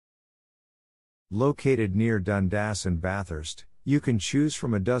Located near Dundas and Bathurst, you can choose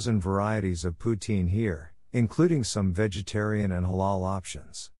from a dozen varieties of poutine here, including some vegetarian and halal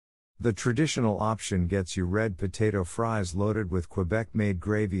options. The traditional option gets you red potato fries loaded with Quebec-made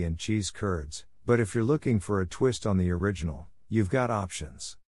gravy and cheese curds, but if you're looking for a twist on the original, you've got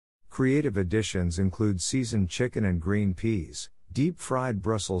options. Creative additions include seasoned chicken and green peas, deep-fried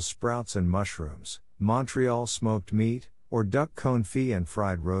Brussels sprouts and mushrooms, Montreal smoked meat, or duck confit and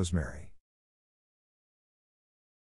fried rosemary.